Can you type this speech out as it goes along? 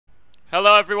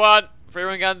Hello everyone,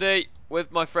 FreeRunGandhi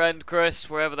with my friend Chris,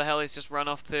 wherever the hell he's just run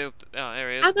off to. Oh,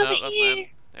 here he is. I'm No, over that's here. not him.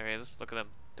 There he is. Look at him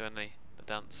doing the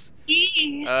dance.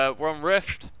 Yeah. We're on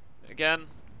Rift again.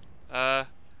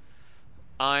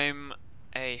 I'm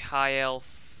a high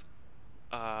elf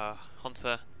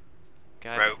hunter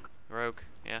guy. Rogue,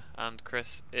 yeah. And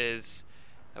Chris is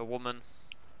a woman.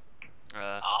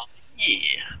 Oh,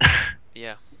 yeah.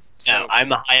 Yeah. So, So,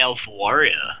 I'm a high elf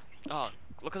warrior. oh,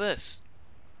 look at this.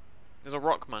 There's a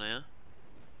rock man here.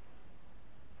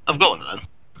 I've got one of them.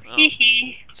 Oh.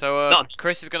 So, Not-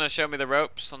 Chris is going to show me the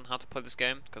ropes on how to play this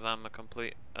game, because I'm a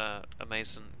complete,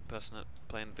 amazing person at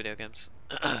playing video games.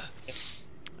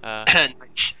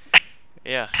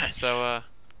 Yeah, so,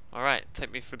 alright,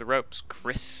 take me through the ropes,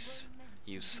 Chris,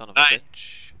 you son of a Right.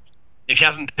 bitch. If you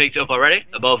haven't picked up already,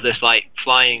 above this like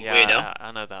flying Yeah, weirdo,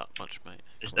 I know that much, mate.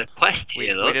 there's Cool. the quest We-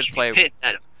 here. we Look. did You play- picked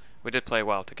that up. We did play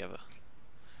WoW together.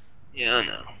 Yeah, I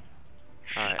know.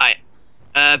 Alright.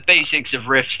 Basics of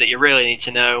rifts that you really need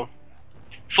to know.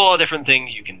 4 different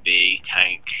things you can be: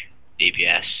 tank,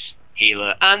 DPS,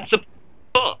 healer, and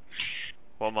support.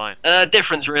 What am I?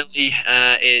 Difference really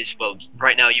is, well,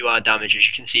 right now you are damage, as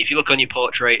you can see. If you look on your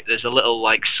portrait, there's a little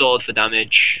like sword for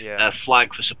damage, Yeah. a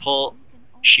flag for support,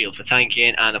 shield for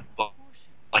tanking, and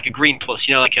like a green plus,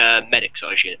 you know, like a medic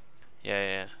sort of shit.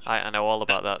 Yeah. I know all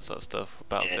about that sort of stuff.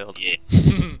 Battlefield. Yeah.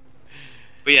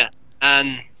 But yeah,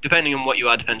 and depending on what you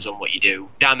are, depends on what you do.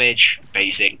 Damage,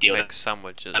 basic, deal Make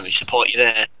sandwiches. damage, support you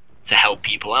there to help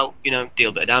people out, you know, deal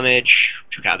a bit of damage,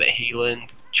 chuck out a bit of healing,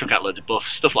 chuck out loads of buffs,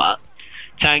 stuff like that.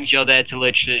 Tanks, you're there to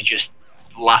literally just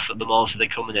laugh at them all so they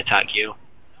come and attack you.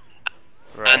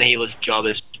 Right. And the healer's job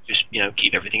is just, you know,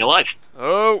 keep everything alive.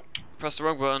 Oh! Press the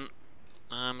wrong button.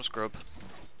 I'm a scrub.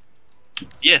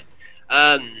 Yeah.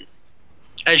 As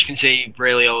you can see,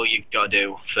 really all you've got to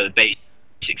do for the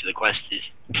basics of the quest is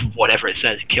whatever it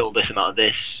says: kill this amount of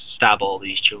this, stab all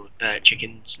these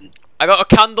chickens, and I got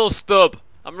a candle stub!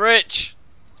 I'm rich!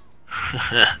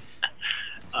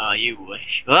 you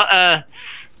wish. Well,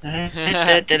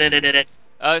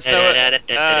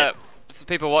 For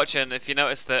people watching, if you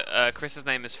notice that Chris's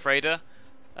name is Freda,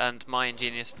 and my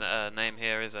ingenious name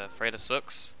here is Freda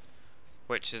Sucks,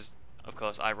 which is, of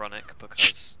course, ironic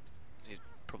because he's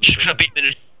probably. Just gonna beat me in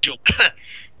a duel.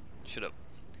 Shut up.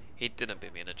 He didn't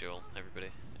beat me in a duel,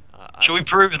 everybody. Shall we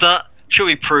prove that? Shall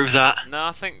we prove that? No,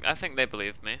 I think they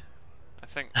believe me. I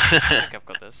think I've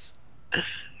got this.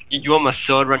 You want my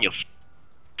sword around your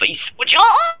face? Would you?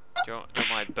 Do you want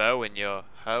my bow in your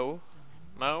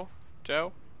Mo,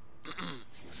 Joe?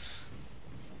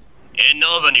 In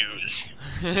other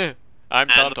news, I'm and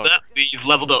Tonto. that we've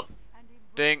leveled up.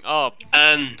 Ding. Oh,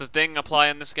 does ding apply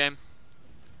in this game?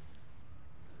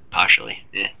 Partially,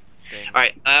 yeah. Ding.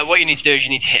 Alright, what you need to do is you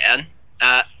need to hit N.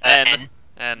 N.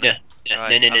 Yeah.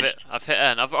 Right, N. I've hit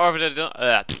N. I've already done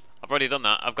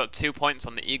that. I've got 2 points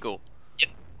on the eagle.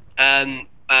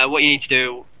 What you need to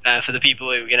do, for the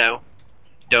people who, you know,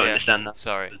 don't Yeah, understand that.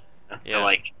 sorry. They're Yeah.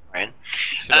 like, right?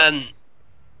 Shut up.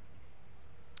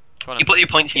 Go on You then. put your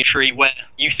points in your tree where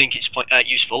you think it's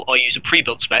useful, or use a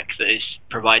pre-built spec that is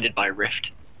provided by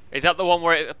Rift. Is that the one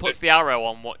where it puts the arrow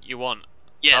on what you want?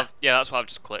 Yeah. So yeah, that's what I've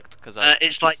just clicked because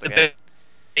It's like the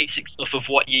basic stuff of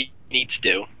what you need to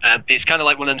do. It's kind of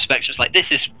like one of them specs, just like this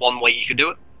is one way you can do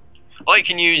it, or you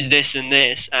can use this and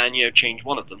this, and you know, change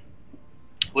one of them,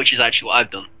 which is actually what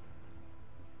I've done.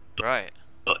 Right.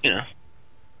 But you know,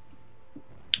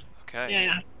 Okay.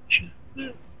 yeah.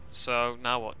 Sure. So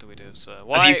now what do we do, sir? Have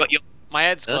Why you got your? my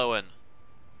head's glowing?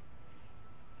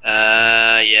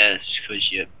 Yes,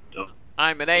 because you.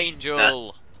 I'm an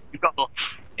angel. You've got buff.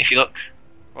 If you look,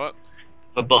 What?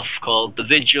 a buff called the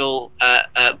Vigil,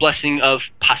 Blessing of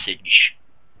Passage.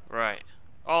 Right.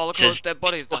 Oh, look at those dead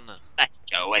bodies down there. Let's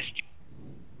go with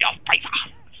your favor.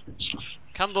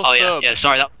 Candle Oh stub. yeah.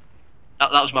 Sorry, that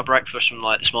was my breakfast from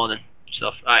like this morning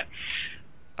stuff. Alright.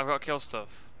 I've got to kill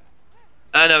stuff.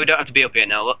 No, we don't have to be up here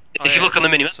now. Look, Oh, if you yeah, look on the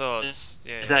it's mini map, swords.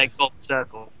 Yeah. there's a gold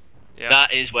circle. Yeah.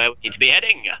 That is where we need to be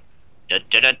heading. Da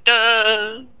da da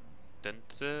da. Dun,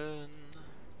 dun.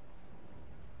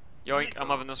 Yoink! I'm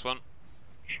having this one.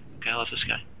 Okay, I'll have this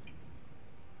guy.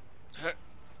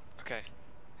 Okay.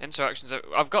 Interactions.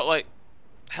 I've got like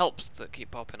helps that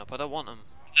keep popping up. I don't want them.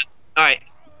 Alright.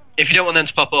 If you don't want them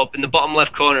to pop up, in the bottom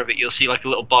left corner of it, you'll see like a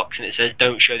little box, and it says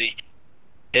 "Don't show these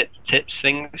tips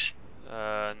things."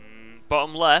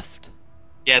 Bottom left.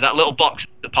 Yeah, that little box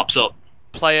that pops up.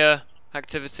 Player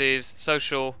activities,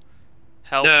 social,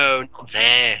 help. No, not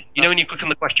there. You know when you click on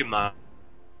the question mark,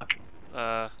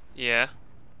 Yeah.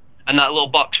 and that little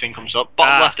box thing comes up.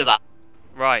 Bottom left of that.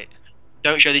 Right.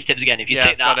 Don't show these tips again. If you Yeah,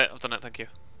 tick I've got that, it. I've done it. Thank you.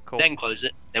 Cool. then close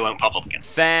it, they won't pop up again.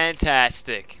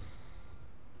 Fantastic.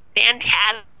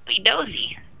 Fantastic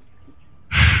dozy.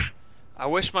 I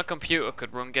wish my computer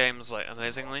could run games like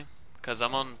amazingly, because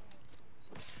I'm on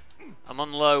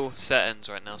low settings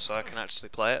right now, so I can actually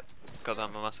play it, because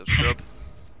I'm a massive scrub.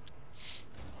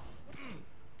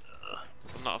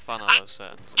 I'm not a fan of low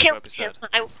settings. I've got to be said.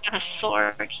 I got a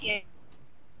sword here.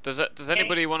 Does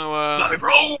anybody want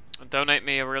to donate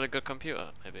me a really good computer?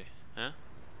 Maybe, yeah.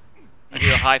 I'll give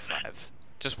you a high five.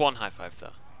 Just one high five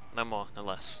though. No more, no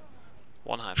less.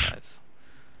 One high five.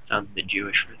 Sounds a bit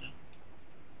Jewish for that.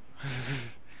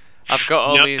 I've got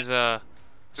all these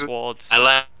swords.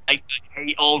 I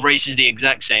hate all races the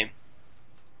exact same.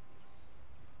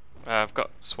 I've got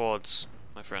swords,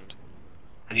 my friend.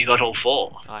 Have you got all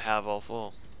 4? I have all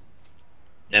 4.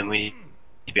 Then we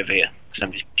need to be over here, because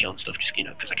I'm just killing stuff, just, you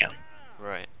know, because I can.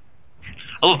 Right.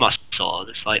 I love my sword,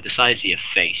 it's like the size of your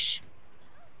face.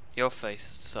 Your face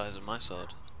is the size of my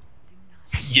sword.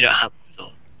 You don't have a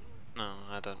sword. No,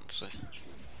 I don't see.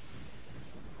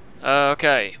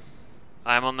 Okay.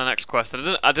 I'm on the next quest.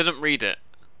 I didn't read it.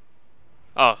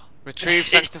 Oh. Retrieve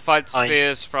sanctified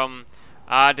spheres from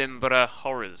Edinburgh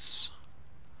Horrors.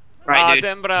 Right, dude.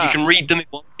 Edinburgh. You can read them.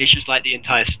 It's just like the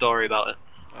entire story about it.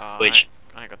 Which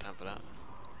I ain't got time for that.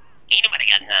 ain't nobody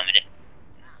got time for it.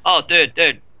 Oh,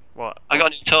 dude. What? I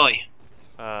got a new toy.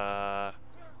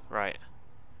 Right.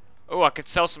 Oh, I could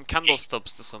sell some candle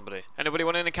stubs to somebody. Anybody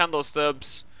want any candle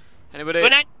stubs? Anybody?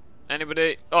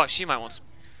 Anybody? Oh, she might want some.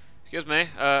 Excuse me.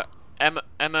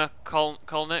 Emma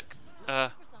Kolnick.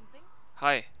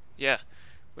 Hi. Yeah.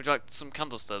 Would you like some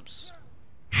candle stubs?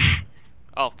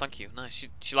 Oh, thank you. Nice.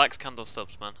 She likes candle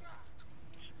stubs, man.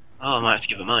 Oh, I might have to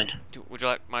give her mine. Would you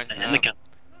like my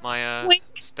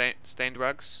stained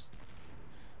rags?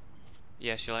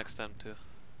 Yeah, she likes them too.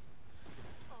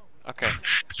 Okay.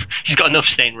 She's got enough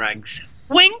stained rags.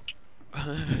 Wink.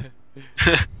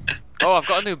 Oh, I've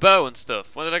got a new bow and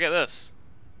stuff. When did I get this?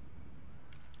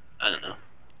 I don't know.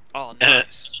 Oh,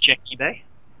 nice. Check eBay.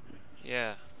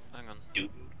 Yeah. Hang on. Dude.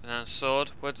 And then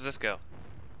sword. Where does this go?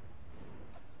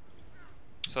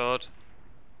 Sword.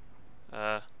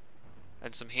 And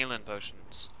some healing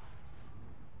potions.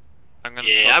 I'm gonna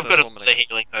Yeah, I've got a woman lot of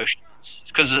healing potions.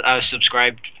 It's because I was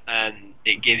subscribed and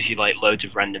it gives you like loads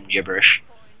of random gibberish.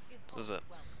 Does it?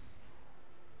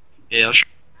 Yeah, I'll show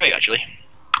you actually.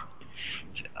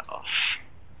 Take that off.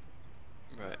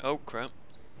 Right. Oh crap.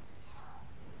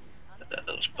 That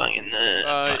was banging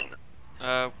there.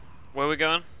 Where are we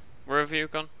going? Where have you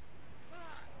gone?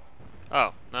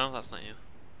 Oh, no, that's not you.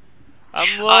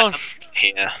 I'm lost!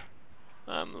 Here.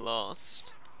 I'm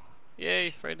lost.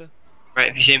 Yay, Freda. Right,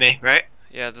 if you see me, right?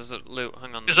 Yeah, there's a loot.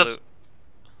 Hang on, There's loot.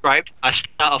 Right, I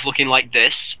start off looking like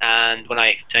this, and when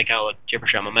I take out a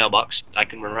gibberish out of my mailbox, I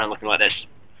can run around looking like this.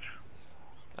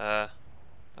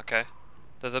 Okay.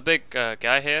 There's a big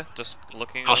guy here, just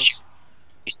looking at us.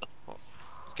 He's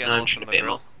getting a look at my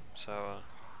drill. So,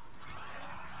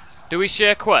 do we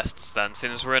share quests then,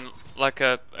 since we're in like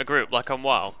a group, like on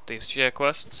WoW? Do you share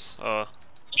quests, or?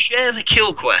 Share the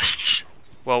kill quests.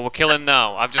 Well, we're killing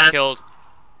now. I've just killed.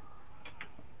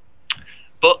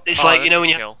 But it's like, you know, when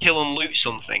you kill. kill and loot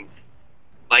something,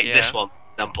 like this one,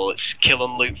 for example, it's kill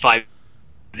and loot 5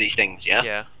 of these things, yeah?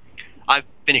 Yeah. I've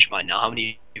finished mine now. How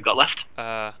many you've got left?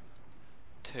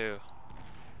 2.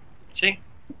 See?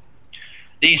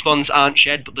 These ones aren't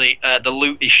shared, but the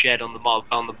loot is shared on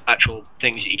the actual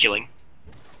things that you're killing.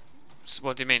 So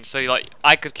what do you mean? So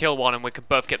I could kill one and we could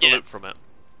both get the loot from it?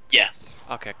 Yeah.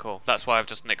 Okay, cool. That's why I've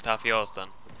just nicked half yours then.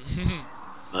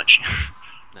 Much.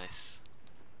 Nice.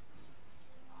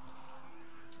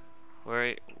 Where are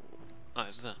you? Oh,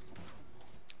 it's there.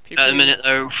 At the minute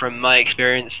though, from my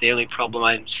experience, the only problem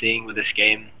I'm seeing with this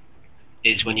game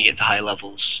is when you get to high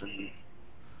levels, and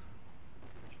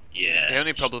yeah. The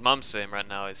only problem I'm seeing right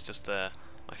now is just my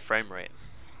frame rate.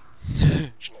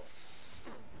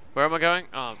 Where am I going?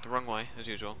 Oh, the wrong way, as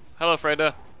usual. Hello,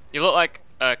 Freda. You look like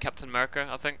Captain America,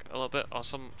 I think, a little bit, or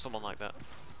someone like that.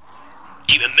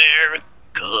 Team America.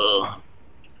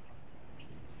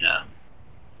 No.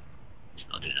 Let's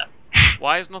not do that.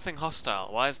 Why is nothing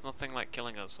hostile? Why is nothing like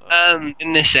killing us?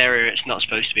 In this area it's not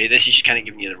supposed to be. This is just kind of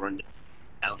giving you the rundown.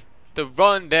 The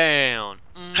rundown.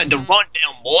 The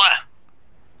rundown, boy.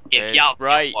 If y'all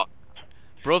right.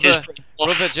 Brother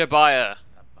Jabaya.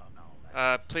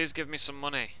 Please give me some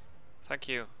money. Thank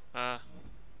you.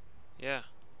 Yeah.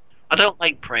 I don't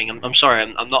like praying. I'm sorry.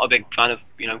 I'm not a big fan of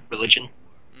religion.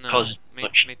 No,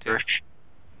 me too.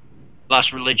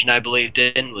 Last religion I believed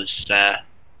in was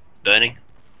burning.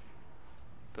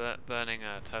 Burning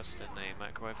toast in the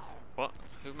microwave. What?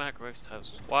 Who microwaves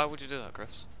toast? Why would you do that,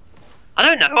 Chris? I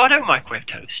don't know. I don't microwave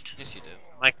toast. Yes, you do.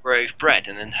 Microwave bread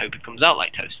and then hope it comes out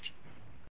like toast.